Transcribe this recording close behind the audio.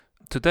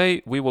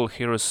Today we will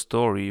hear a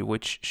story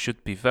which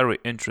should be very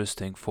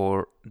interesting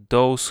for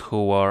those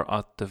who are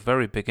at the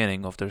very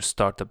beginning of their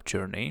startup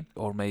journey,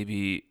 or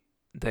maybe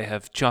they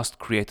have just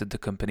created the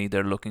company,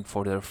 they're looking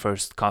for their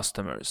first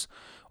customers,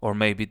 or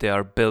maybe they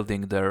are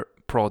building their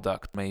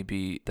product,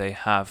 maybe they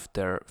have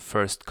their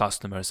first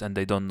customers and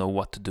they don't know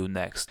what to do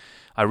next.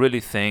 I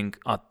really think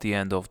at the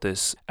end of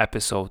this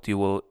episode you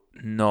will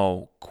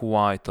know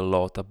quite a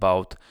lot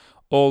about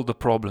all the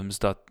problems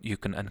that you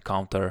can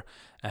encounter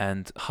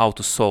and how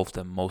to solve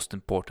them, most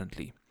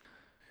importantly.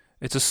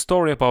 It's a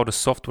story about a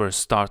software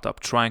startup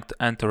trying to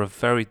enter a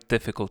very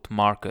difficult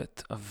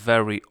market, a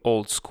very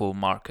old school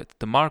market.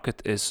 The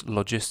market is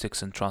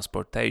logistics and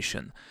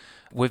transportation.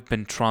 We've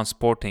been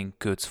transporting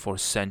goods for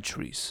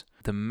centuries.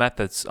 The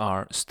methods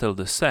are still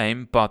the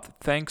same, but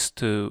thanks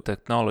to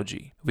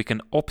technology, we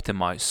can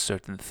optimize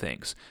certain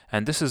things.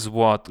 And this is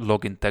what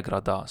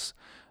Logintegra does.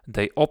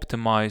 They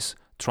optimize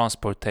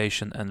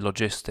transportation and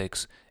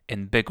logistics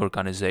in big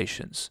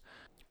organizations.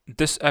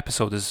 This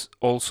episode is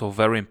also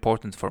very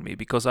important for me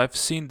because I've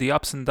seen the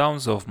ups and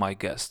downs of my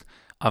guest.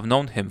 I've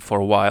known him for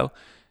a while,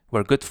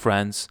 we're good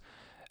friends,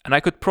 and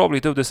I could probably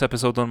do this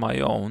episode on my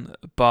own,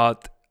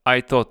 but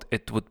I thought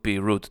it would be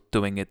rude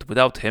doing it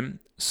without him,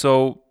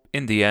 so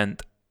in the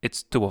end,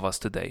 it's two of us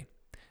today.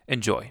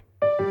 Enjoy.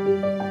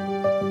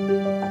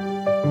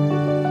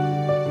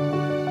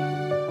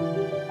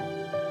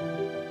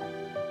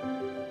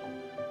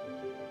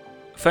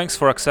 Thanks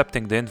for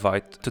accepting the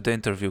invite to the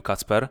interview,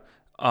 Kacper.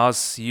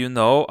 As you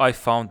know, I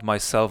found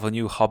myself a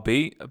new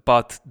hobby,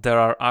 but there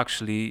are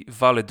actually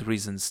valid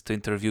reasons to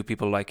interview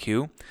people like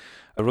you.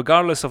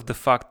 Regardless of the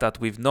fact that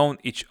we've known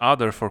each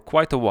other for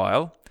quite a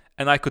while,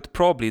 and I could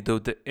probably do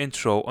the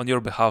intro on your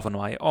behalf on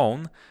my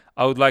own,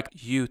 I would like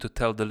you to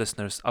tell the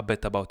listeners a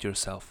bit about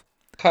yourself.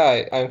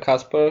 Hi, I'm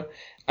Kasper.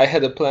 I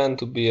had a plan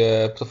to be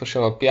a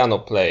professional piano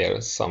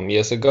player some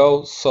years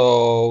ago,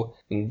 so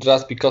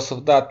just because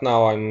of that,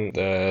 now I'm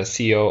the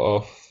CEO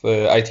of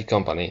IT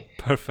company.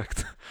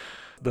 Perfect.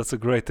 That's a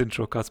great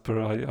intro, Kasper.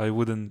 I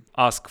wouldn't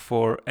ask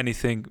for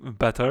anything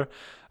better.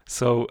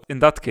 So in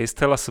that case,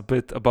 tell us a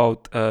bit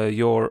about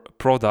your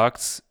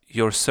products,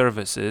 your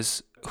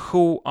services.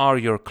 Who are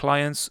your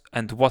clients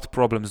and what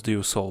problems do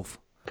you solve?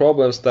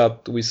 Problems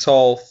that we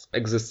solve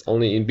exist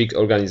only in big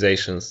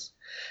organizations.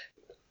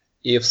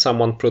 If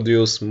someone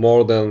produces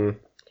more than,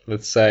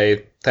 let's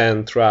say,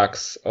 10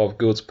 trucks of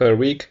goods per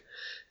week,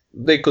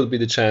 they could be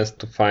the chance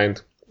to find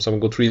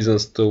some good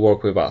reasons to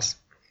work with us.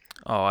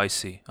 Oh, I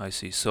see.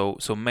 So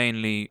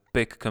mainly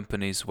big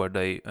companies where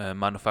they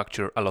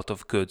manufacture a lot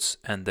of goods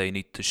and they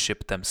need to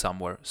ship them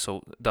somewhere.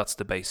 So that's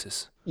the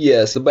basis.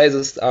 Yes, the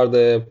basis are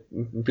the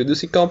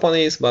producing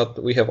companies,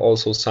 but we have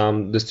also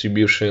some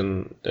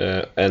distribution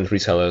and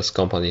resellers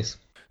companies.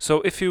 So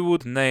if you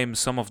would name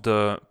some of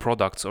the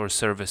products or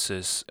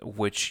services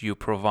which you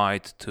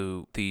provide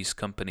to these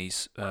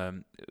companies,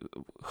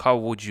 how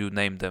would you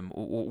name them?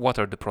 What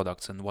are the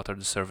products and what are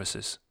the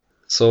services?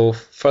 So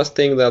first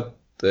thing that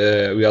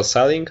we are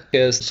selling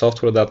is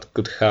software that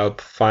could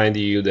help find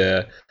you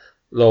the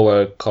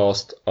lower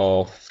cost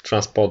of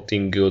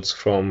transporting goods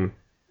from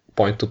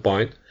point to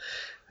point.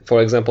 For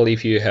example,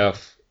 if you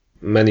have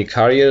many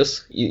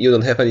carriers, you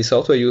don't have any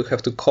software, you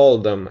have to call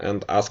them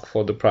and ask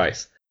for the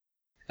price.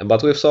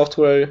 But with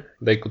software,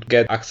 they could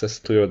get access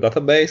to your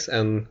database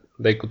and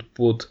they could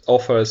put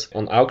offers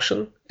on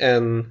auction.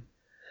 And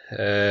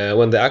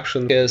when the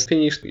auction is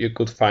finished, you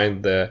could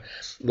find the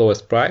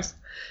lowest price.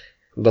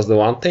 That's the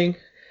one thing.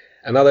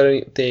 Another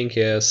thing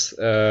is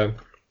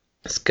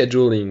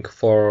scheduling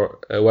for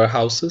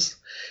warehouses,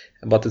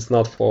 but it's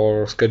not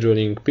for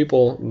scheduling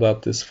people,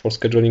 that is for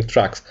scheduling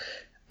trucks.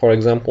 For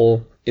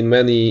example, in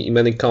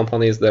many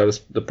companies, there's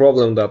the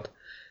problem that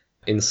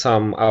in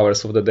some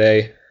hours of the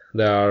day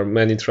there are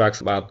many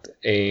trucks, but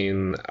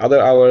in other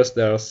hours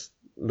there's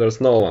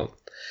no one.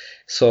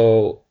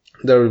 So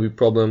there will be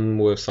problem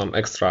with some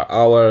extra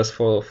hours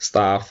for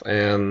staff,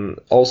 and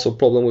also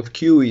problem with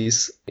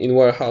queues in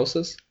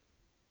warehouses.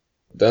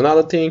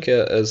 Another thing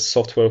is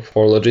software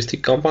for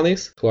logistic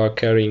companies who are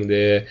carrying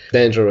the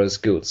dangerous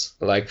goods,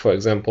 like for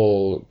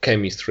example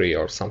chemistry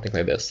or something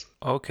like this.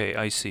 Okay,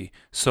 I see.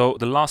 So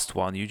the last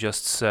one you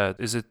just said,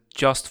 is it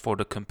just for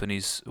the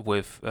companies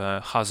with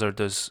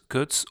hazardous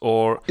goods,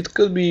 or? It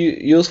could be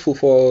useful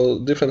for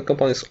different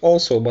companies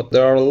also, but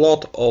there are a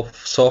lot of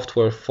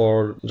software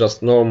for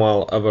just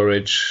normal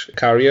average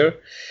carrier,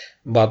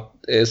 but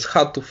it's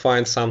hard to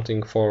find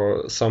something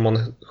for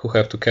someone who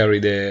have to carry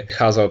the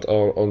hazard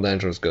or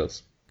dangerous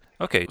goods.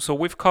 Okay, so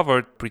we've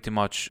covered pretty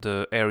much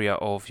the area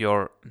of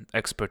your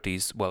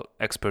expertise,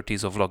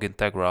 expertise of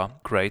Logintegra.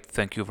 Great,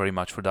 thank you very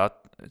much for that.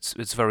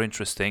 It's very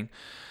interesting.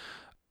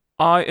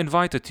 I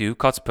invited you,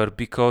 Kacper,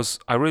 because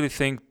I really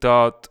think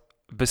that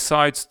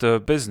besides the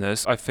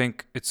business, I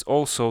think it's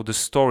also the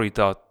story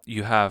that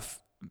you have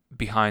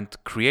behind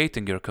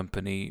creating your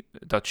company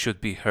that should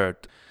be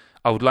heard.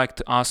 I would like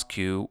to ask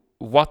you,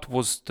 what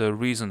was the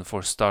reason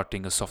for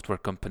starting a software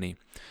company?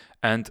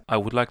 And I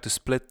would like to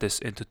split this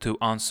into two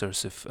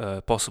answers if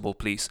possible,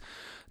 please.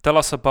 Tell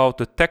us about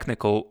the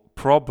technical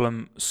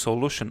problem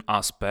solution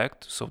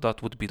aspect. So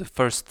that would be the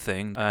first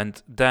thing.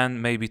 And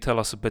then maybe tell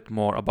us a bit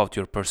more about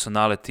your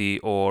personality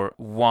or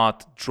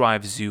what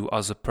drives you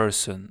as a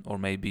person, or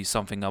maybe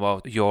something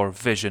about your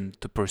vision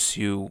to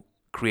pursue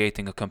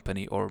creating a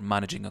company or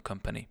managing a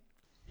company.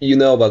 You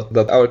know about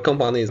that our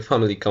company is a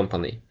family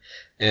company.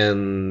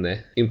 And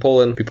in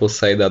Poland, people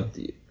say that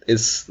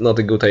it's not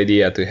a good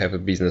idea to have a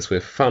business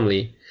with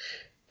family,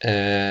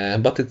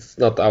 but it's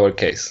not our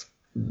case.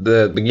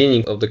 The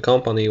beginning of the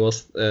company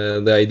was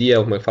the idea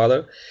of my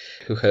father,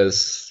 who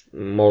has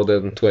more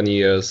than 20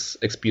 years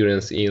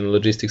experience in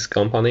logistics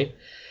company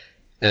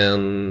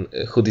and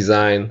who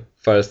designed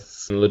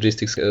first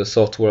logistics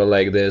software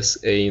like this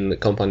in the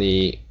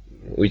company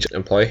which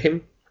employ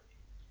him.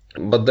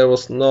 But there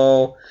was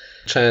no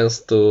chance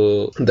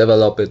to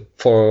develop it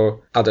for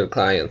other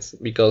clients,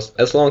 because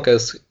as long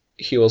as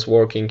he was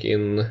working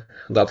in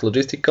that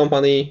logistic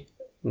company,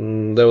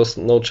 there was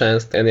no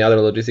chance any other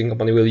logistic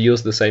company will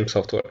use the same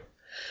software.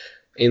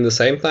 In the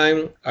same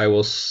time, I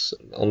was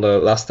on the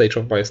last stage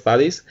of my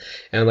studies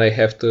and I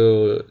have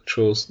to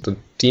choose the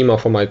theme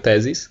for my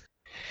thesis.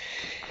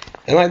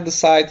 And I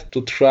decided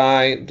to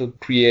try to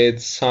create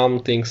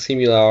something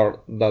similar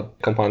that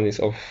companies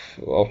of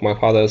my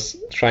father's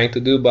trying to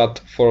do,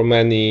 but for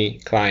many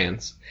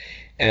clients.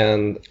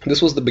 And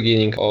this was the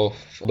beginning of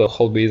the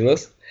whole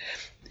business.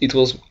 It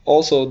was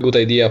also a good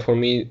idea for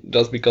me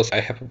just because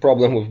I have a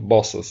problem with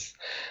bosses.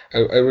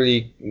 I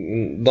really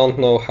don't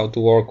know how to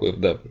work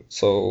with them.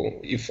 So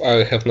if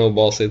I have no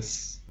boss,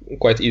 it's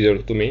quite easier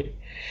to me.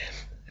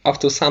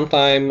 After some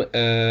time,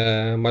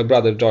 my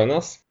brother joined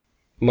us.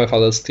 My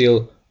father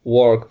still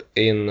worked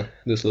in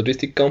this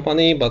logistic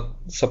company, but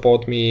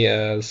support me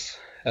as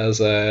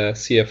a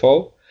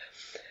CFO.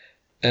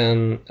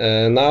 And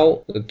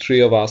now the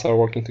three of us are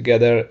working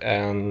together,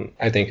 and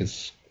I think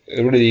it's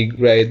really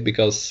great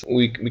because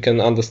we can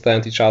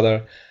understand each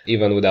other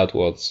even without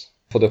words.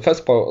 For the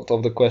first part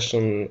of the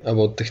question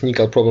about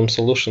technical problem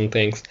solution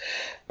things,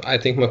 I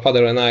think my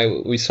father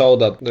and we saw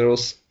that there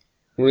was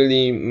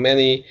really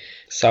many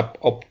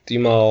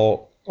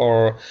suboptimal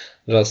or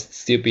just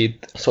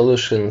stupid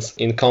solutions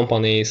in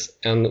companies,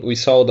 and we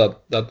saw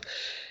that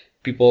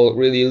people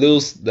really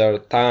lose their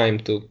time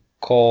to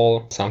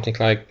call something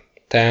like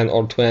 10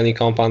 or 20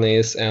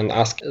 companies and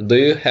ask, do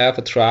you have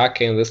a truck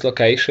in this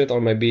location,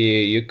 or maybe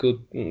you could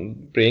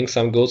bring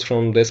some goods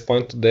from this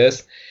point to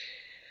this.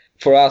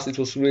 For us, it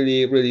was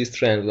really, really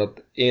strange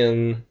that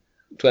in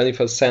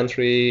 21st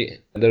century,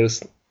 there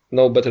is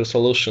no better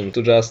solution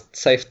to just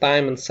save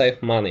time and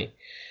save money.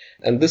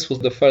 And this was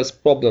the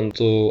first problem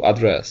to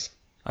address.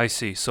 I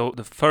see. So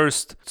the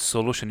first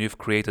solution you've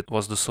created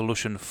was the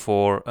solution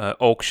for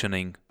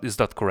auctioning. Is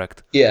that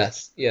correct?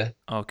 Yes. Yeah.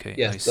 Okay.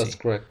 Yes, I see. that's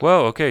correct.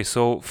 Well, okay.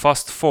 So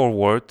fast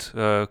forward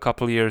a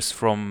couple years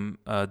from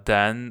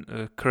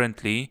then,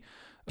 currently,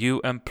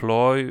 you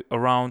employ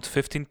around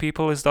 15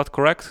 people. Is that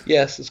correct?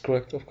 Yes, it's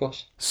correct, of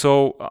course.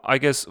 So I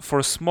guess for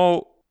a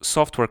small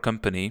software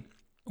company,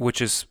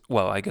 which is,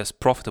 well, I guess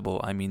profitable.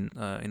 I mean,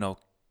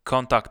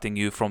 contacting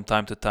you from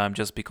time to time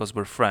just because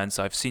we're friends.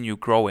 I've seen you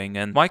growing.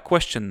 And my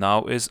question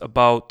now is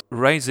about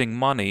raising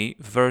money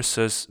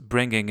versus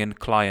bringing in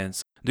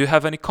clients. Do you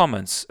have any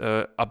comments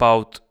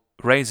about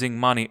raising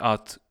money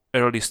at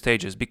early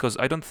stages? Because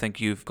I don't think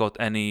you've got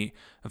any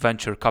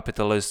venture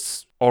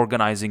capitalists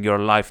organizing your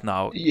life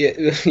now.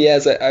 Yeah,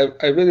 yes,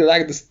 I really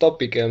like this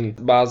topic and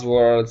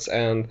buzzwords,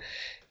 and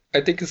I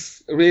think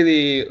it's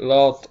really a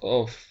lot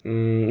of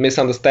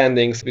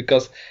misunderstandings,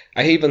 because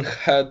I even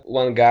heard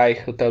one guy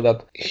who told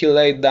that he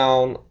laid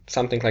down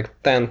something like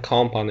 10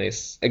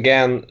 companies,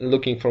 again,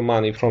 looking for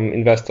money from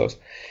investors.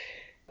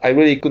 I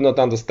really could not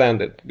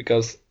understand it,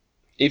 because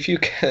if you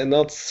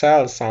cannot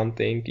sell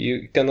something,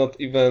 you cannot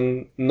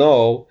even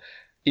know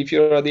if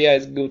your idea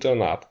is good or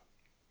not.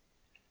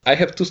 I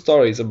have two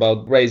stories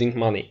about raising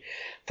money.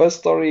 First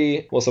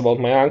story was about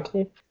my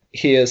uncle.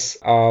 He is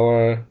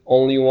our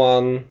only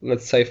one,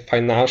 let's say,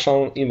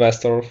 financial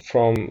investor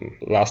from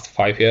last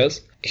 5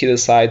 years. He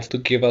decided to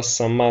give us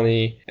some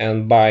money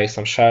and buy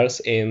some shares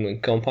in the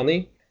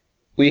company.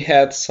 We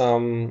had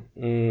some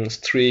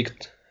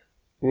strict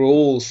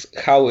rules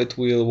how it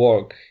will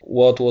work,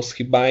 what was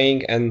he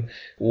buying and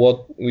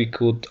what we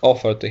could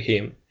offer to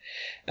him.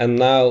 And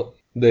now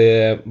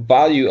the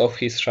value of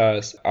his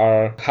shares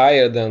are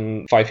higher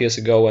than 5 years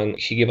ago when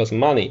he gave us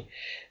money.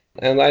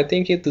 And I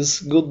think it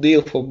is a good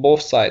deal for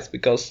both sides,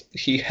 because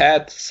he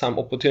had some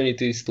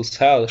opportunities to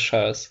sell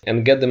shares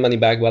and get the money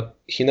back, but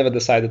he never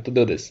decided to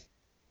do this.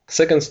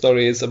 Second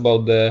story is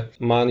about the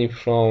money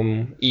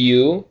from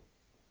EU.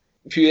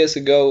 A few years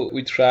ago,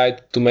 we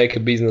tried to make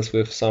a business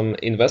with some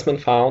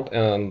investment fund,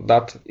 and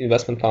that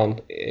investment fund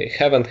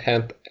haven't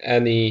had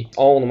any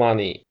own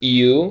money.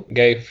 EU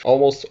gave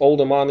almost all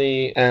the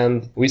money,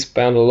 and we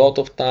spent a lot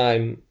of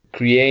time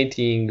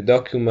creating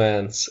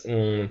documents,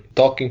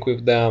 talking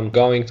with them,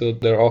 going to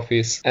their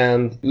office,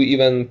 and we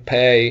even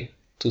pay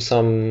to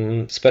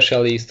some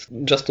specialists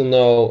just to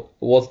know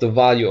what's the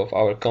value of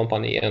our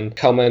company and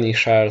how many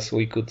shares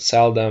we could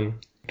sell them.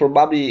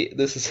 probably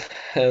this is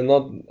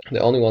not the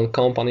only one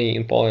company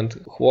in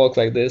Poland who works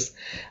like this.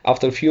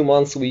 After a few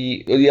months,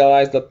 we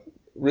realized that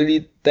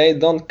really they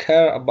don't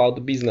care about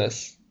the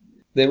business.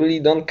 They really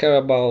don't care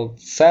about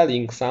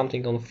selling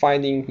something or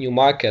finding new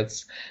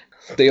markets.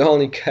 They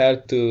only care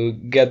to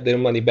get their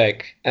money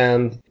back.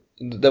 And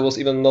that was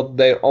even not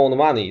their own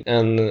money.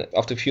 And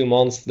after a few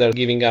months, they're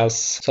giving us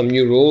some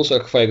new rules.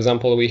 Like, for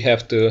example, we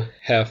have to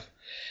have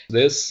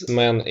this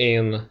man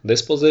in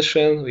this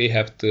position. We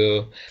have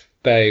to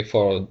pay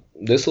for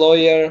this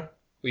lawyer.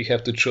 We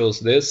have to choose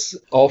this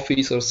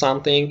office or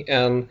something.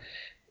 And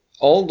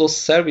all those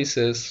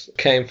services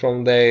came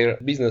from their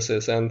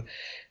businesses. And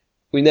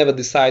we never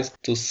decided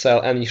to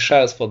sell any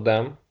shares for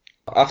them.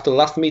 After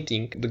last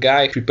meeting, the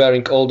guy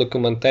preparing all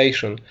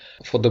documentation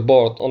for the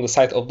board on the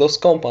side of those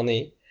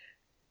company,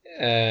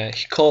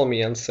 he called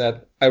me and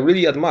said, I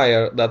really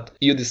admire that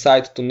you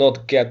decide to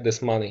not get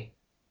this money.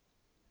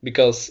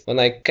 Because when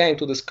I came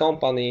to this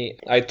company,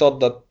 I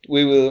thought that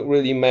we will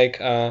really make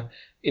an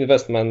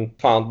investment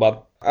fund,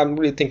 but I'm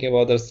really thinking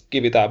about just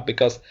give it up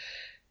because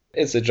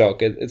it's a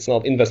joke. It's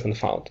not investment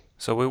fund.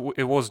 So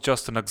it was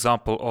just an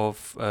example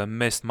of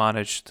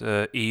mismanaged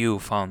EU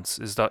funds.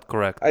 Is that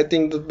correct? I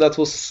think that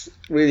was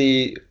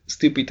really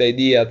stupid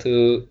idea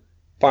to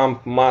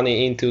pump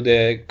money into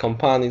the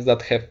companies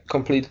that have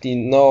completely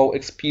no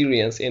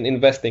experience in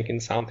investing in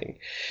something.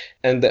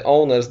 And the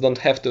owners don't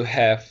have to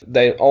have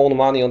their own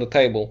money on the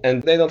table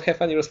and they don't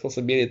have any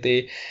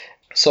responsibility.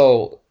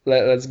 So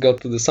let's go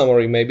to the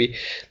summary maybe.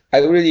 I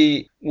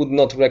really would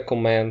not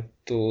recommend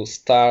to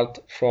start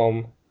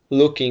from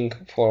looking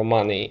for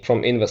money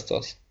from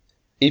investors.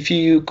 If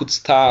you could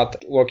start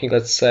working,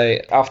 let's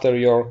say, after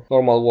your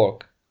normal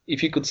work,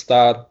 if you could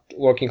start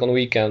working on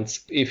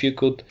weekends, if you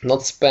could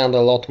not spend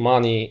a lot of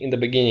money in the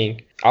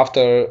beginning,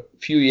 after a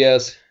few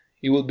years,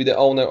 you will be the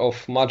owner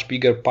of much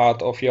bigger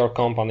part of your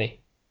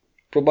company.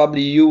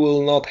 Probably you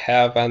will not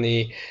have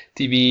any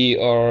TV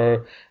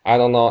or, I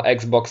don't know,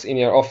 Xbox in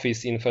your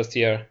office in first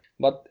year.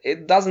 But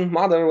it doesn't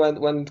matter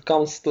when it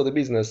comes to the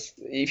business.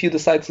 If you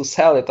decide to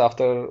sell it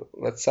after,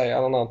 let's say,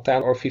 I don't know,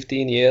 10 or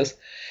 15 years,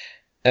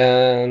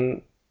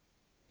 and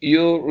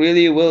you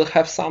really will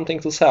have something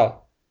to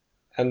sell.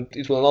 And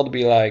it will not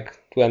be like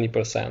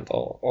 20%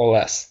 or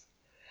less.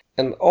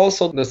 And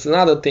also, there's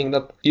another thing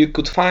that you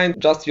could find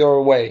just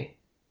your way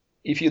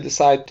if you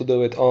decide to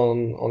do it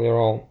on your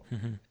own.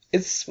 Mm-hmm.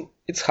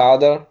 It's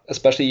harder,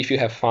 especially if you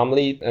have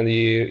family and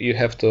you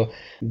have to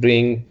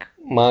bring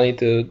money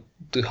to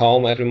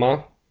home every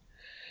month,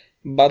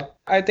 but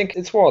I think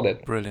it's worth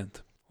it.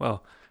 Brilliant.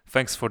 Well,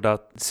 thanks for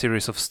that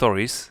series of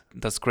stories.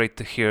 That's great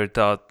to hear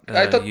that.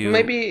 I thought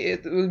maybe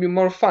it will be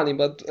more funny,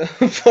 but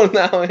for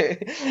now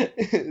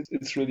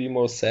it's really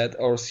more sad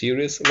or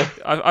serious.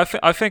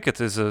 I think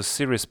it is a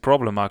serious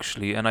problem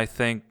actually, and I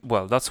think,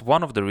 well, that's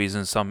one of the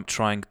reasons I'm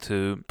trying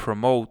to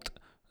promote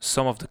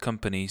some of the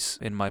companies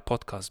in my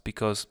podcast,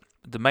 because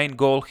the main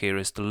goal here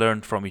is to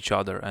learn from each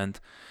other. And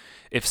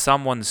if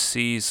someone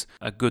sees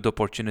a good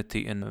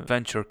opportunity in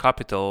venture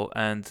capital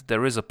and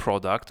there is a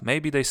product,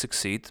 maybe they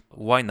succeed,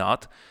 why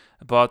not?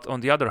 But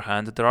on the other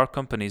hand, there are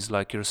companies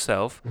like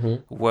yourself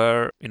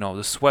where,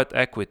 the sweat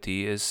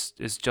equity is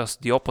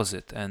just the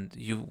opposite, and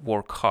you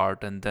work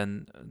hard and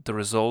then the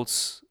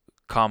results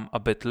come a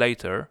bit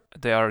later.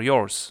 They are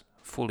yours,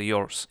 fully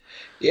yours.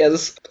 Yeah,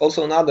 there's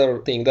also another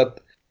thing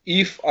that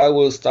if I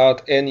will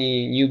start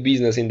any new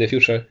business in the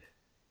future,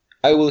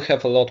 I will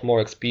have a lot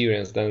more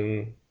experience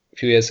than a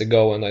few years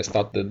ago when I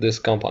started this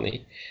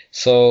company.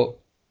 So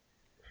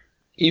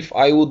if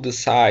I would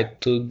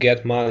decide to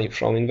get money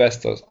from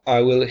investors, I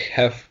will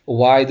have a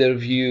wider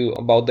view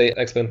about the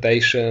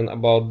expectation,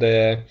 about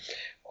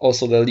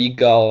also the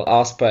legal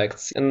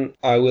aspects, and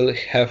I will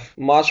have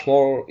much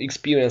more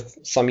experience,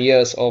 some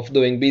years of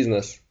doing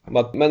business.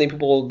 But many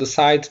people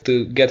decide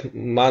to get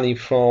money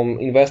from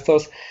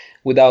investors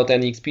without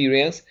any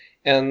experience,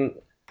 and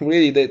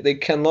really they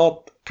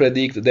cannot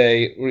predict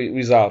their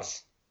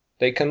results.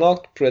 They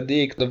cannot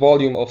predict the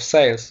volume of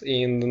sales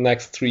in the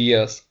next 3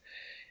 years.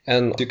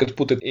 And you could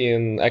put it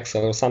in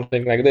Excel or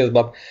something like this,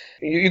 but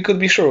you could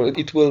be sure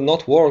it will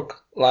not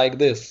work like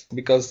this,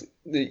 because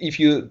if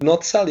you're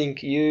not selling,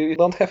 you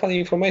don't have any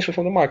information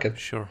from the market.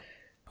 Sure.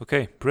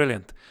 Okay,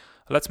 brilliant.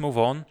 Let's move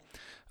on.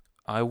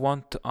 I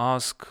want to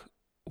ask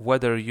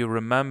whether you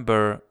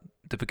remember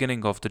the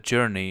beginning of the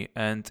journey,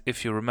 and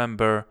if you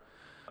remember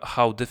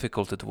how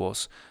difficult it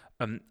was.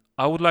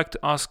 I would like to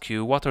ask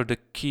you, what are the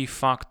key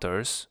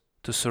factors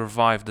to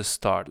survive the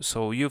start?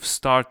 So you've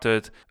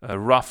started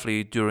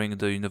roughly during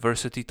the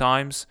university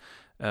times,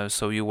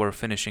 so you were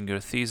finishing your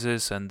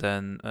thesis, and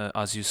then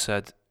as you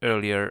said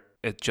earlier,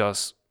 it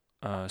just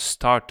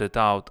started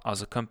out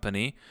as a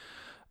company.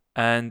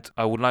 And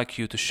I would like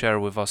you to share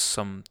with us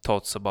some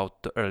thoughts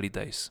about the early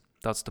days.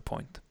 That's the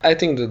point. I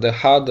think that the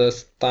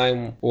hardest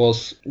time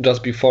was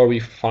just before we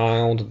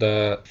found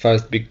the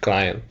first big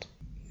client.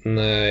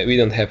 We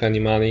didn't have any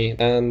money,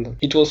 and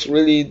it was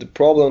really the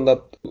problem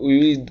that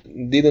we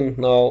didn't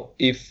know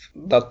if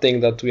that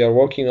thing that we are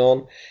working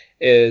on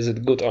is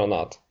it good or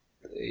not.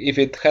 if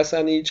it has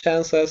any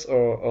chances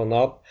or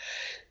not.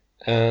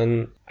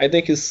 And I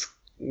think it's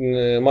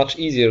much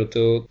easier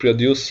to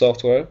produce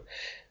software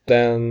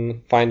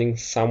than finding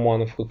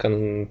someone who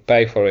can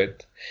pay for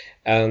it.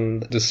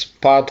 And this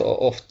part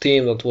of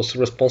team that was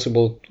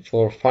responsible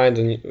for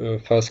finding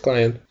first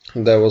client,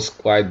 that was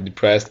quite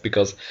depressed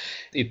because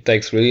it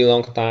takes really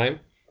long time.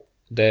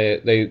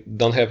 They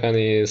don't have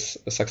any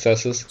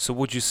successes. So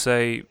would you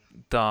say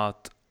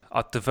that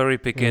at the very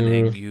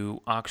beginning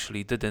you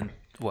actually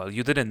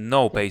you didn't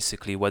know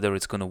basically whether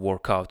it's going to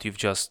work out. You've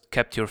just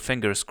kept your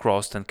fingers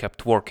crossed and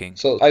kept working.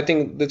 So I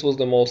think this was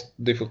the most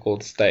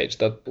difficult stage,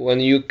 that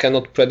when you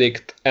cannot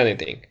predict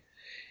anything.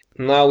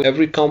 Now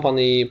every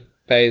company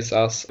pays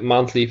us a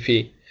monthly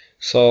fee,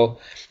 so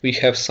we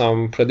have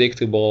some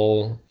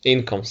predictable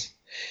incomes.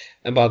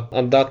 But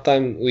at that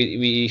time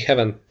we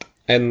haven't,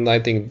 and I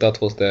think that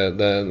was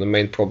the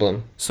main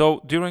problem.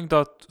 So during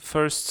that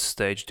first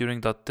stage,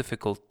 during that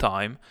difficult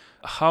time,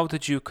 how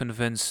did you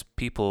convince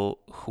people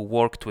who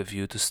worked with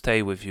you to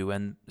stay with you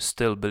and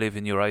still believe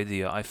in your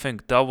idea? I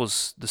think that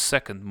was the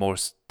second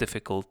most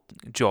difficult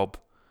job.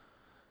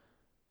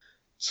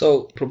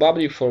 So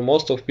probably for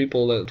most of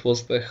people that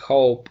was the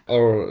hope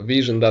or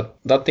vision that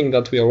that thing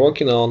that we are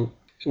working on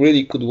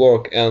really could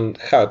work and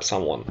help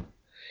someone.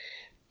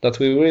 That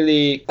we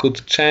really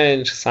could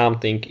change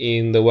something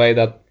in the way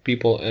that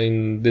people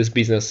in this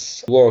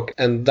business work,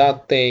 and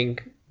that thing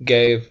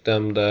gave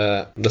them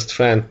the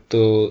strength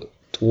to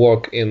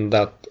work in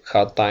that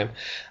hard time.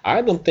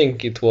 I don't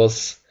think it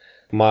was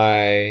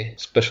my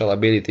special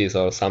abilities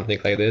or something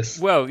like this.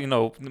 Well,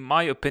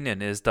 my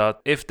opinion is that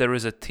if there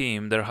is a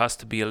team, there has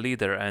to be a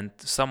leader, and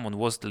someone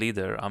was the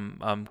leader.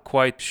 I'm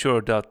quite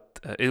sure that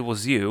it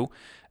was you,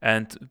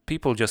 and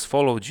people just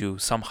followed you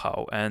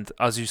somehow. And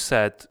as you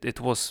said, it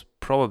was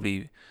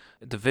probably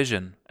the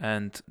vision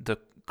and the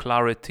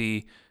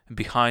clarity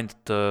behind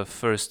the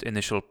first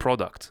initial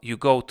product. You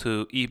go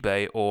to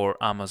eBay or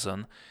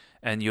Amazon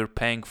and you're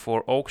paying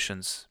for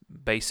auctions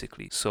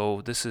basically.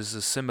 So this is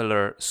a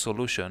similar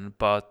solution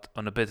but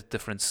on a bit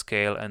different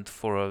scale and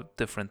for a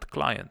different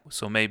client.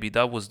 So maybe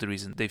that was the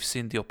reason they've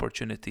seen the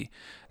opportunity.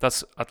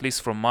 That's at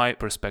least from my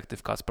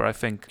perspective, Kacper. I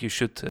think you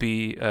should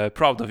be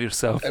proud of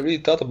yourself. I really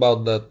thought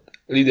about that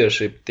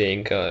leadership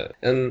thing,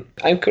 and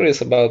I'm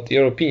curious about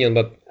your opinion,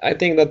 but I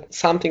think that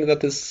something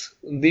that is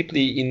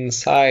deeply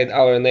inside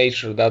our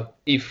nature, that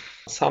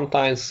if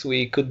sometimes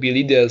we could be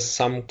leaders,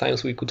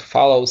 sometimes we could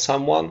follow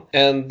someone,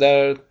 and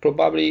there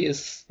probably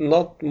is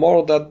not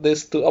more than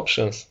these two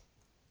options.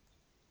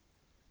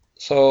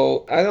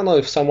 So I don't know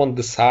if someone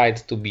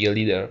decides to be a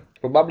leader.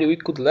 Probably we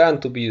could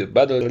learn to be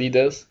better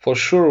leaders. For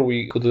sure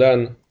we could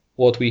learn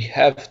what we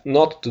have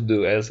not to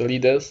do as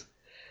leaders,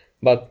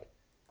 but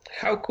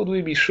how could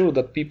we be sure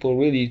that people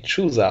really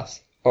choose us?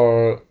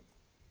 Or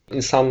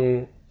in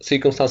some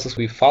circumstances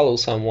we follow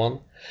someone.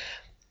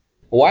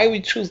 Why we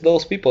choose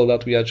those people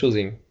that we are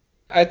choosing?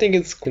 I think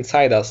it's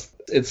inside us.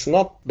 It's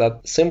not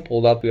that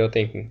simple that we are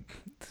thinking.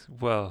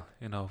 Well,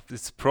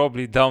 it's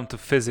probably down to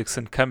physics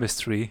and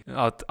chemistry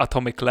at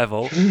atomic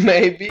level.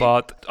 Maybe.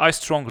 But I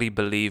strongly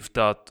believe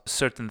that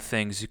certain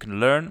things you can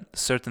learn,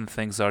 certain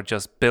things are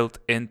just built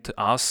into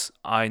us.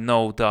 I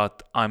know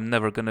that I'm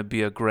never going to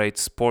be a great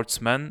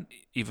sportsman,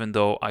 even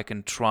though I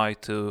can try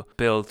to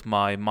build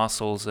my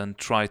muscles and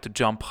try to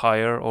jump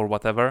higher or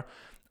whatever.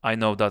 I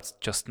know that's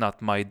just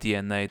not my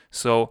DNA.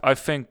 So I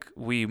think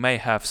we may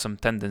have some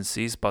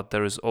tendencies, but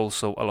there is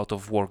also a lot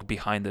of work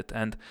behind it.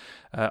 And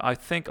I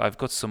think I've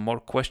got some more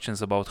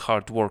questions about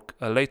hard work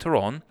later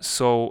on.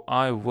 So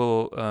I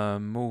will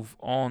move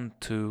on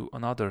to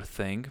another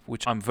thing,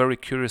 which I'm very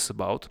curious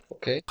about.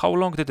 Okay. How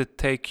long did it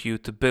take you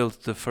to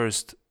build the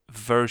first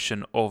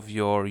version of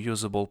your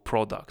usable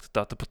product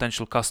that the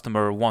potential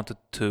customer wanted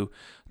to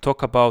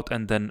talk about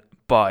and then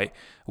buy?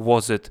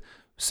 Was it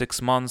 6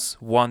 months,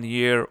 1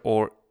 year,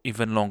 or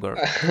even longer?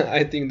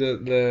 I think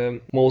the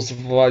most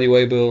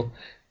valuable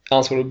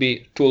answer would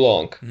be too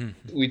long.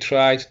 We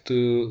tried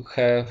to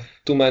have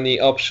too many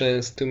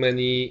options, too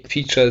many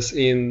features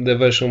in the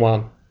version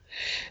 1.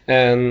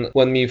 And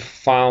when we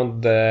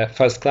found the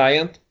first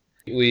client,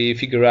 we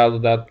figured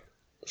out that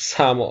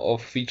some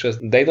of features,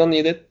 they don't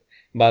need it,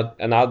 but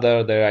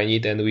another that I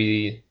need and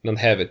we don't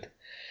have it.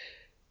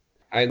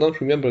 I don't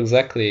remember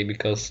exactly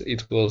because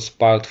it was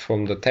part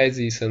from the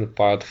thesis and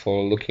part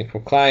for looking for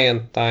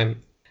client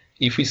time.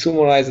 If we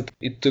summarize it,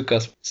 it took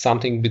us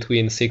something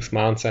between 6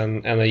 months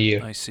and a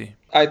year. I see.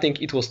 I think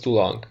it was too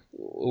long.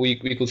 We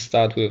could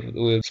start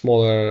with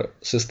smaller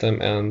system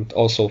and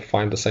also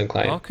find the same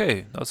client.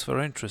 Okay, that's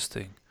very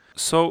interesting.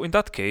 So in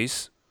that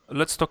case,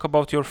 let's talk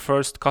about your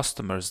first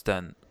customers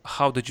then.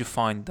 How did you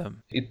find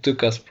them? It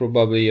took us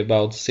probably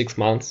about 6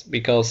 months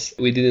because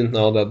we didn't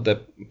know that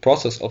the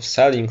process of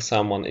selling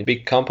someone a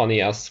big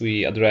company as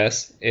we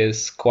address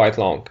is quite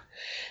long.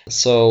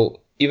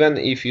 So even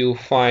if you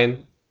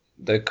find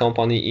the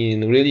company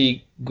in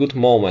really good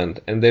moment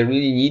and they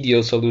really need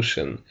your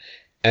solution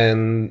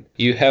and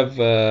you have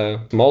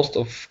most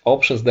of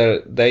options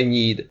that they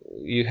need,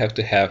 you have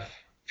to have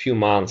few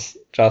months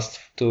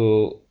just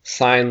to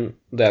sign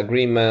the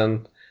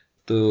agreement,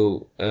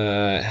 to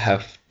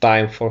have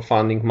time for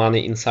funding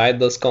money inside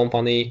this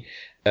company.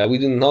 We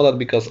didn't know that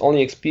because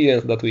only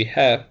experience that we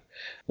have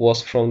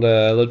was from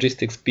the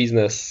logistics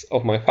business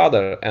of my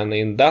father, and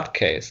in that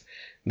case,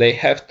 they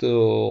have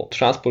to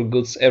transport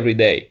goods every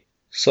day.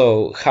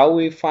 So how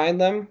we find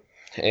them?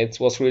 It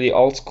was really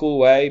old school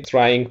way,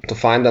 trying to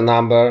find a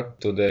number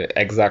to the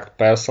exact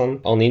person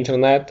on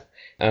internet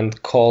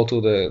and call to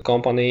the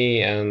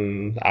company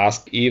and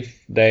ask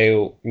if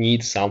they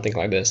need something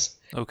like this.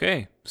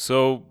 Okay,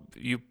 so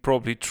you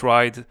probably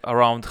tried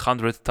around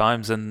 100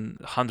 times, and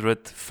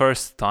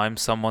 101st time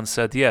someone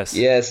said yes.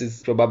 Yes,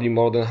 it's probably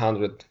more than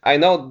 100. I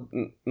know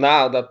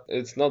now that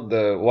it's not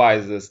the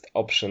wisest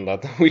option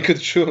that we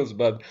could choose,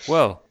 but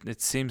Well, it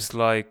seems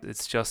like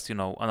it's just,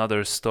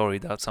 another story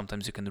that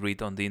sometimes you can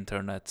read on the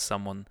internet.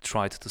 Someone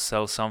tried to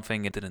sell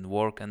something, it didn't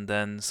work, and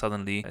then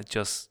suddenly it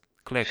just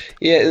clicked.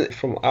 yeah,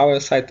 from our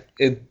side,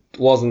 it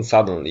wasn't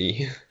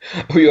suddenly.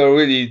 We were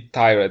really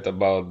tired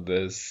about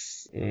the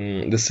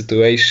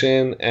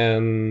situation,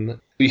 and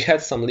we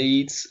had some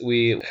leads.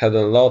 We had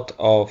a lot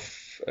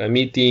of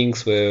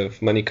meetings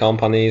with many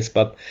companies,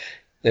 but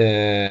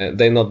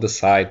they not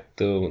decide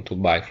to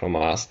buy from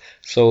us.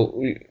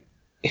 So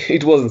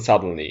it wasn't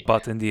suddenly.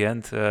 But in the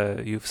end,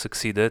 you've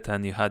succeeded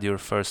and you had your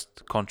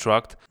first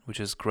contract, which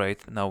is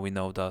great. Now we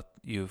know that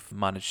you've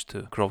managed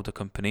to grow the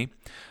company.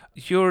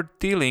 You're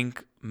dealing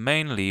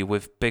mainly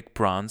with big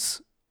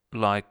brands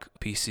like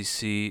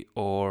PCC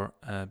or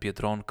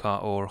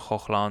Biedronka or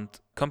Hochland,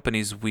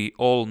 companies we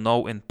all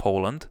know in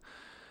Poland.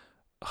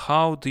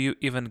 How do you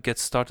even get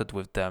started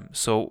with them?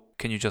 So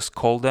can you just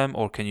call them,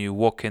 or can you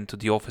walk into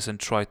the office and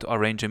try to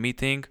arrange a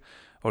meeting,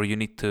 or you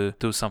need to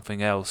do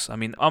something else? I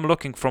mean, I'm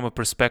looking from a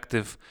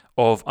perspective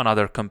of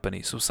another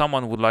company. So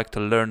someone would like to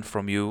learn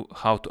from you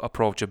how to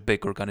approach a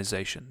big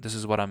organization. This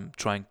is what I'm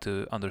trying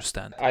to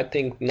understand. I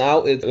think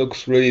now it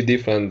looks really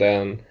different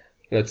than,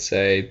 let's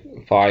say,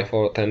 5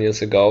 or 10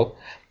 years ago,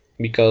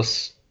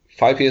 because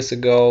 5 years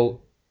ago,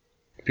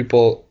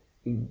 people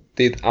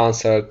did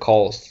answer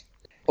calls.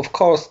 Of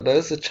course, there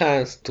is a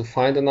chance to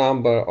find a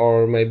number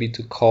or maybe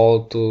to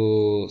call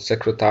to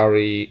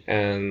secretary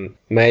and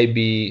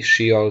maybe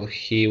she or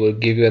he will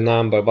give you a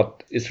number,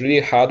 but it's really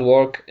hard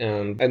work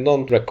and I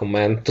don't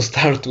recommend to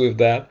start with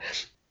that.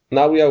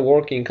 Now we are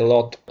working a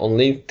lot on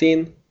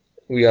LinkedIn.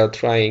 We are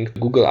trying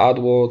Google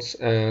AdWords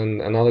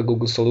and another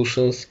Google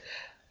solutions,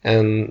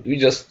 and we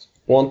just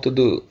want to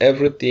do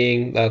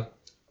everything that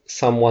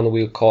someone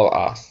will call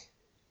us.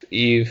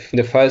 If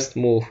the first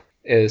move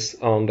is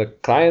on the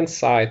client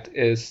side,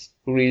 is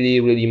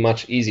really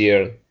much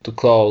easier to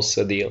close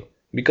a deal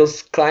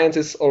because client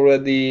is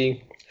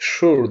already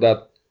sure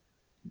that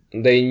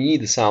they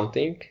need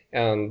something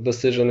and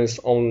decision is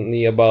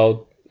only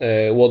about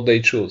what they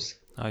choose.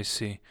 I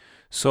see.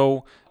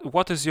 So,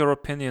 what is your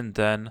opinion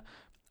then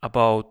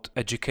about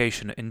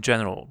education in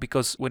general?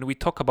 Because when we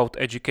talk about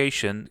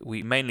education,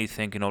 we mainly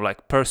think,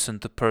 like person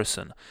to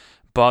person.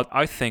 But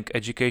I think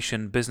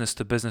education business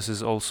to business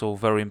is also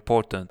very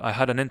important. I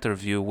had an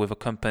interview with a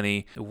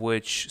company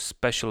which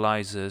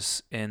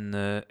specializes in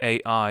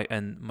AI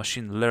and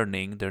machine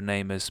learning. Their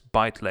name is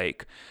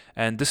ByteLake.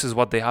 And this is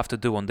what they have to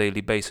do on a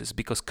daily basis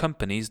because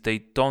companies, they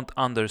don't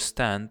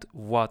understand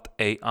what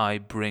AI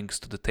brings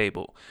to the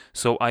table.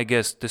 So I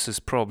guess this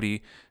is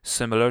probably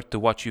similar to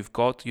what you've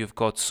got. You've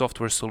got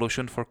software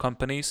solution for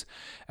companies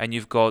and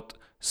you've got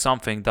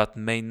something that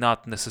may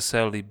not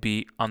necessarily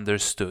be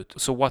understood.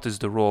 So what is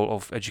the role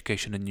of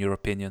education in your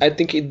opinion? I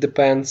think it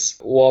depends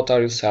what are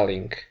you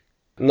selling.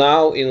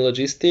 Now in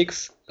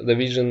logistics, the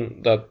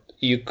vision that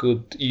you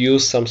could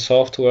use some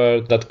software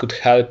that could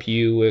help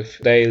you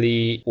with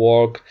daily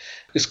work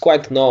is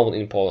quite known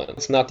in Poland.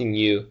 It's nothing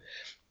new.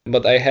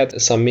 But I had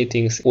some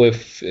meetings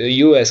with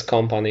US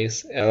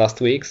companies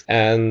last week,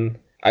 and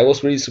I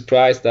was really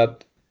surprised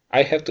that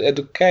I have to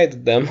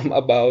educate them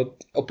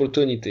about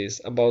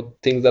opportunities, about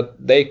things that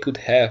they could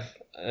have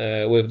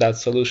with that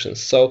solution.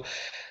 So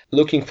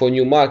looking for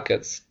new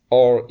markets,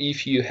 or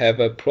if you have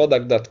a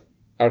product that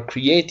are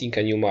creating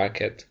a new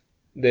market,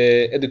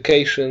 the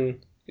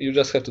education, you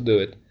just have to do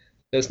it.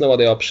 There's no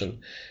other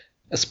option,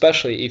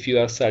 especially if you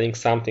are selling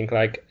something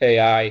like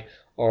AI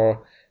or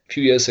a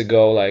few years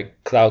ago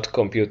like cloud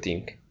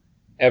computing.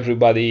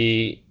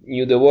 Everybody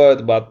knew the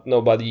word, but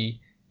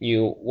nobody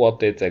knew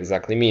what it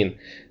exactly mean.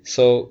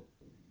 So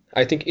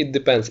I think it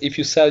depends. If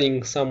you're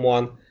selling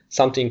someone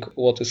something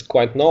what is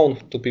quite known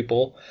to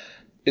people,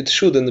 it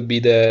shouldn't be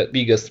the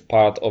biggest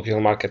part of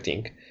your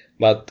marketing.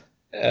 But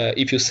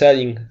if you're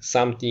selling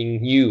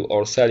something new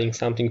or selling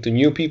something to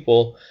new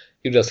people,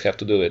 you just have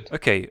to do it.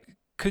 Okay,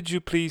 could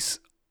you please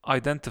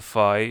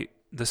identify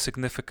the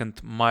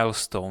significant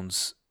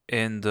milestones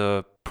in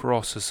the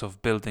process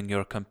of building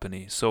your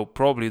company? So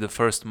probably the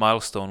first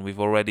milestone, we've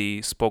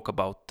already spoke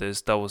about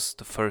this, that was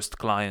the first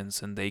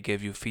clients and they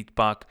gave you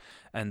feedback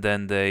and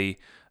then they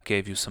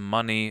gave you some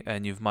money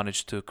and you've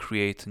managed to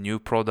create a new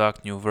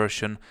product, new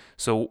version.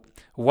 So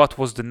what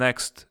was the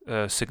next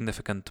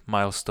significant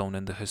milestone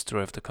in the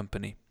history of the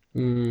company?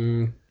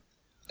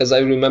 As I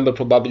remember,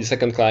 probably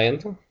second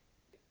client.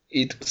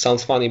 It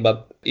sounds funny,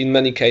 but in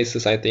many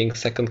cases, I think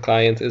second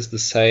client is the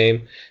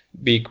same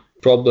big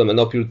problem and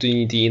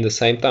opportunity in the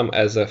same time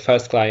as a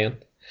first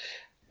client.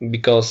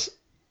 Because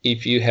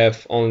if you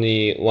have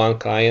only one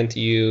client,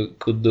 you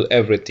could do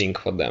everything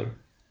for them.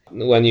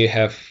 When you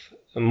have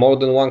more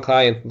than one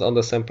client on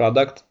the same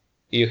product,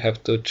 you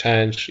have to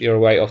change your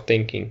way of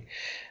thinking,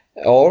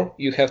 or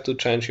you have to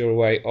change your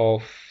way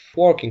of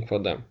working for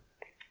them.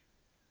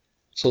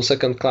 So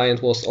second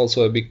client was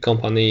also a big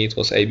company. It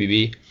was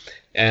ABB,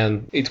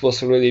 and it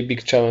was a really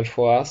big challenge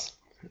for us.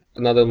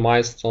 Another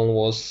milestone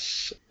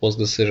was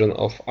decision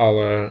of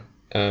our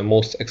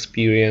most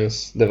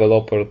experienced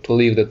developer to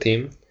leave the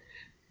team.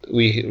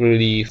 We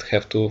really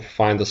have to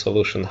find a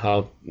solution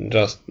how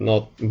just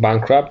not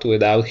bankrupt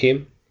without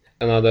him.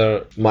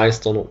 Another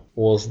milestone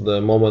was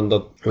the moment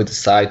that we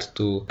decided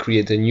to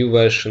create a new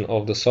version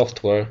of the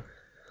software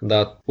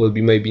that will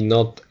be maybe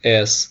not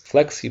as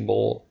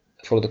flexible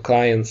for the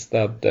clients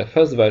that the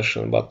first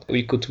version, but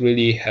we could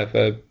really have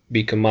a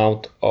big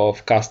amount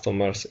of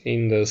customers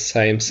in the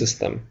same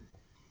system.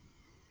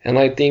 And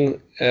I think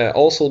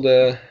also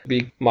the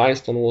big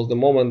milestone was the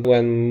moment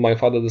when my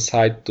father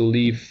decided to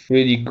leave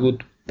really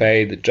good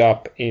paid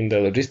job in the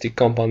logistic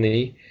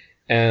company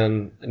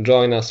and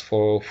join us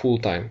for full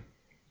time.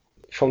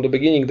 From the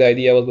beginning, the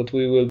idea was that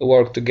we will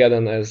work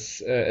together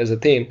as a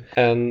team,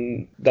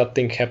 and that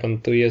thing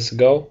happened 2 years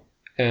ago,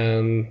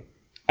 and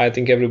I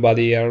think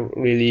everybody are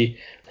really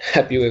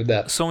happy with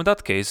that. So in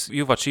that case,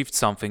 you've achieved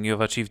something,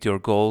 you've achieved your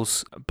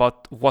goals,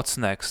 but what's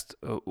next?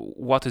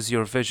 What is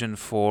your vision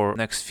for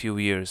next few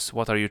years?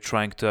 What are you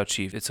trying to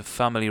achieve? It's a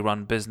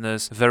family-run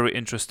business, very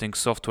interesting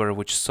software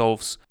which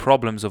solves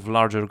problems of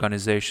large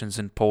organizations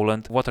in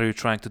Poland. What are you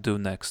trying to do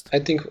next? I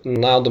think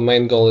now the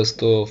main goal is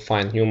to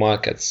find new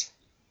markets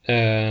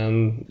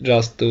and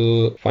just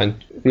to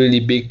find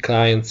really big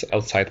clients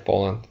outside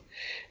Poland.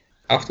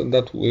 After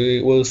that,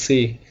 we will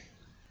see.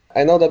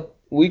 I know that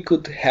we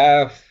could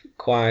have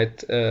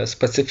quite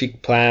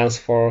specific plans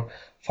for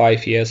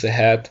 5 years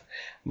ahead,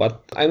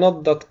 but I'm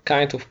not that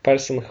kind of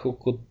person who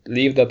could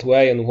live that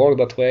way and work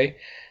that way.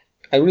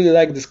 I really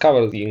like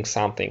discovering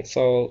something.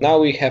 So now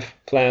we have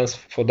plans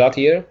for that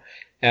year,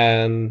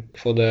 and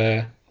for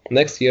the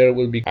next year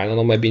will be, I don't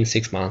know, maybe in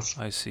 6 months.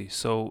 I see.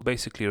 So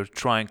basically you're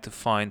trying to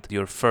find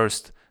your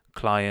first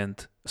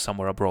client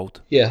somewhere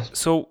abroad. Yeah.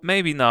 So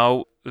maybe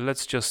now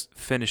let's just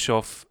finish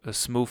off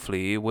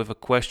smoothly with a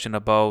question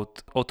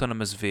about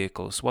autonomous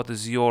vehicles. What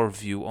is your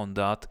view on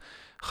that?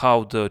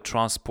 How the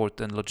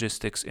transport and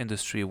logistics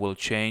industry will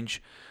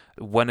change,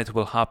 when it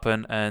will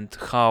happen, and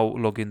how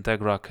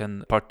Logintegra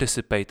can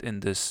participate in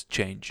this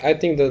change? I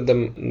think that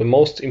the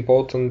most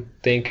important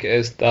thing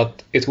is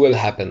that it will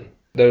happen.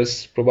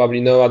 There's probably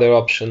no other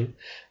option,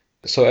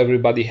 so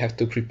everybody have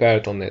to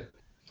prepare on it.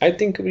 I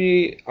think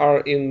we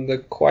are in the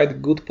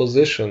quite good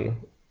position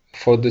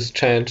for these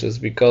changes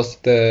because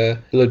the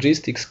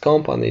logistics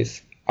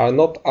companies are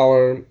not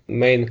our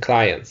main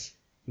clients.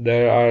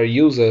 There are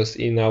users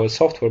in our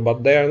software,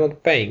 but they are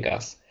not paying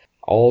us.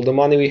 All the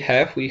money we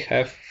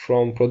have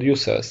from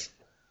producers,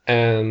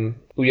 and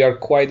we are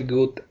quite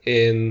good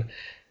in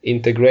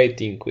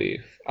integrating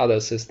with other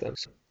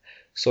systems.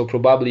 So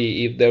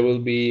probably if there will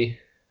be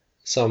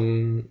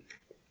some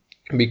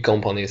big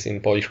companies in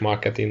Polish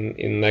market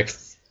in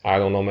next, I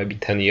don't know, maybe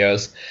 10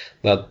 years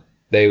that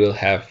they will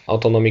have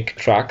autonomic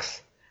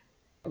trucks.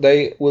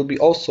 They will be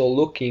also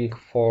looking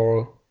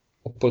for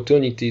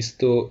opportunities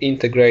to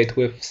integrate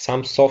with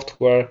some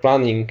software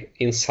running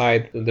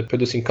inside the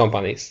producing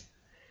companies.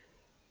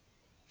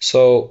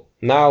 So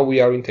now we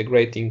are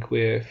integrating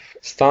with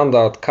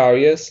standard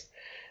carriers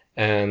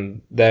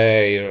and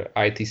their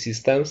IT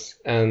systems,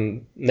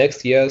 and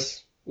next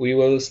years we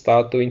will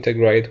start to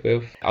integrate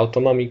with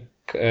autonomic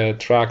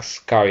trucks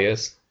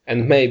carriers,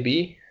 and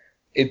maybe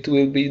it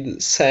will be the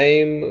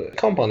same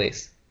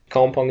companies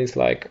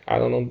like, I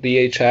don't know,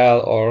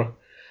 DHL or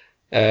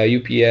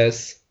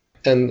UPS,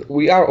 and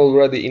we are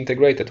already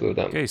integrated with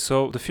them. Okay,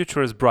 so the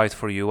future is bright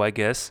for you, I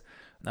guess.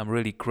 I'm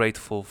really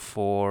grateful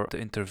for the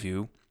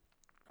interview.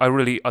 I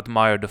really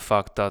admire the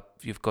fact that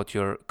you've got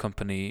your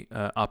company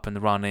up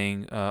and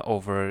running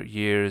over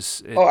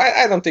years.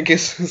 I don't think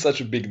it's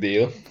such a big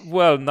deal.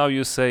 Well, now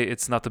you say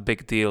it's not a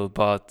big deal,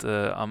 but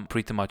I'm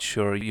pretty much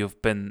sure you've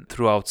been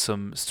throughout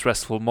some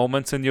stressful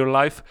moments in your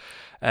life.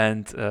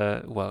 And,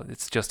 well,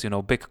 it's just,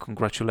 big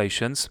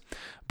congratulations.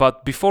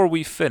 But before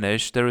we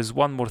finish, there is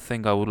one more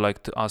thing I would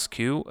like to ask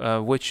you,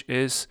 which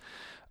is,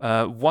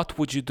 what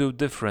would you do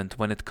different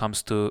when it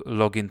comes to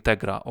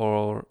Logintegra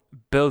or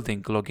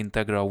building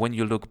Logintegra when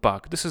you look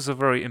back? This is a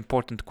very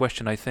important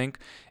question, I think.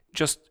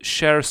 Just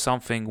share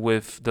something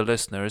with the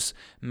listeners.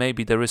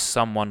 Maybe there is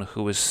someone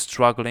who is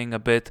struggling a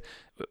bit.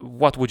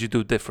 What would you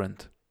do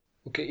different?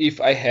 Okay, if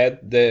I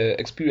had the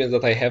experience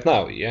that I have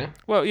now, yeah?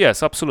 Well,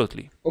 yes,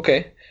 absolutely.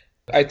 Okay.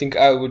 I think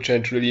I would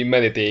change really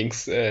many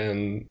things.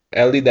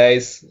 Early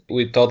days,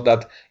 we thought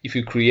that if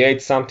you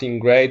create something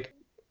great,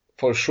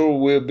 for sure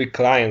will be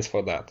clients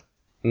for that.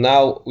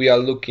 Now we are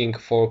looking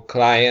for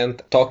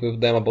client, talk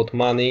with them about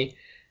money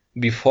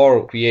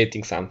before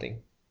creating something.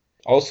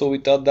 Also, we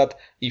thought that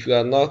if you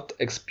are not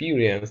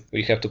experienced,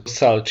 we have to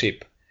sell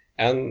cheap.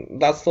 And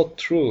that's not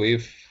true.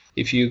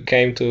 If you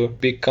came to a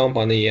big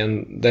company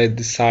and they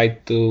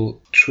decide to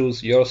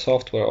choose your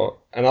software or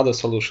another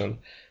solution,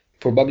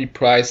 probably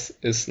price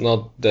is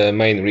not the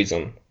main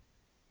reason.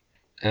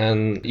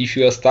 And if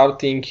you are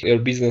starting your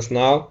business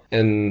now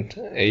and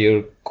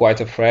you're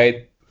quite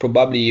afraid,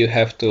 probably you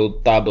have to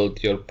double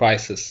your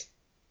prices.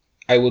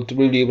 I would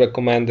really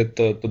recommend it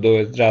to do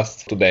it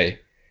just today.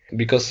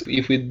 Because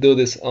if we do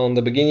this on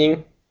the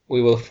beginning,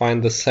 we will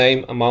find the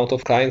same amount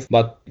of clients,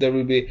 but there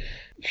will be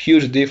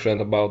huge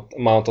difference about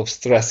amount of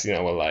stress in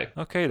our life.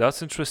 Okay,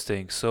 that's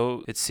interesting.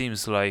 So it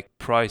seems like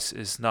price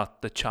is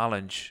not the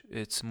challenge.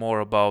 It's more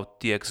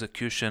about the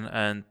execution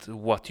and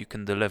what you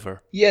can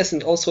deliver. Yes,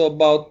 and also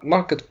about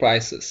market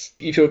prices.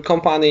 If your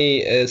company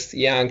is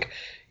young,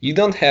 you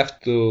don't have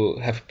to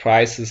have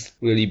prices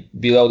really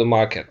below the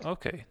market.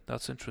 Okay,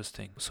 that's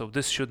interesting. So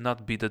this should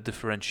not be the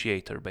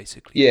differentiator,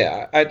 basically.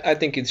 Yeah, I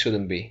think it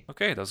shouldn't be.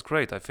 Okay, that's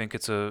great. I think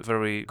it's a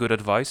very good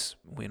advice.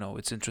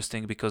 It's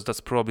interesting because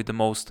that's probably the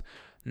most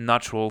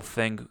natural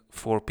thing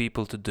for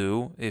people to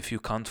do. If you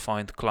can't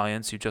find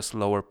clients, you just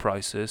lower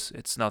prices.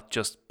 It's not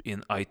just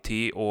in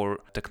IT or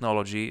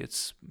technology,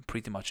 it's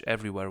pretty much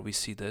everywhere we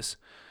see this.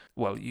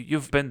 Well,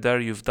 you've been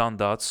there, you've done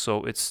that,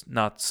 so it's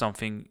not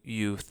something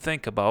you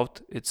think about,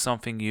 it's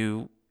something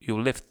you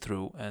lived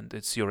through, and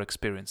it's your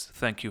experience.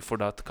 Thank you for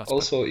that, Kasper.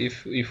 Also,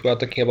 if we are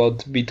talking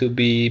about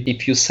B2B,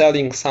 if you're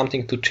selling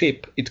something too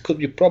cheap, it could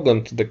be a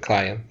problem to the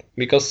client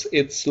because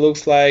it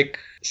looks like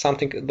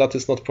something that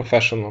is not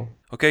professional.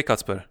 Okay,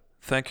 Kacper,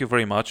 thank you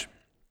very much.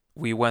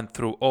 We went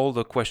through all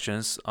the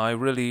questions. I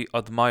really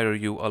admire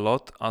you a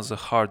lot as a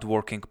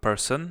hard-working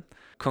person.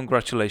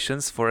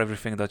 Congratulations for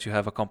everything that you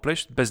have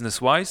accomplished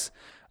business-wise.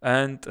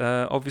 And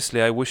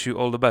obviously, I wish you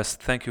all the best.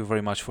 Thank you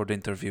very much for the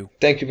interview.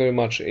 Thank you very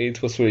much.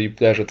 It was really a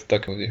pleasure to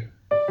talk with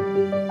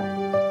you.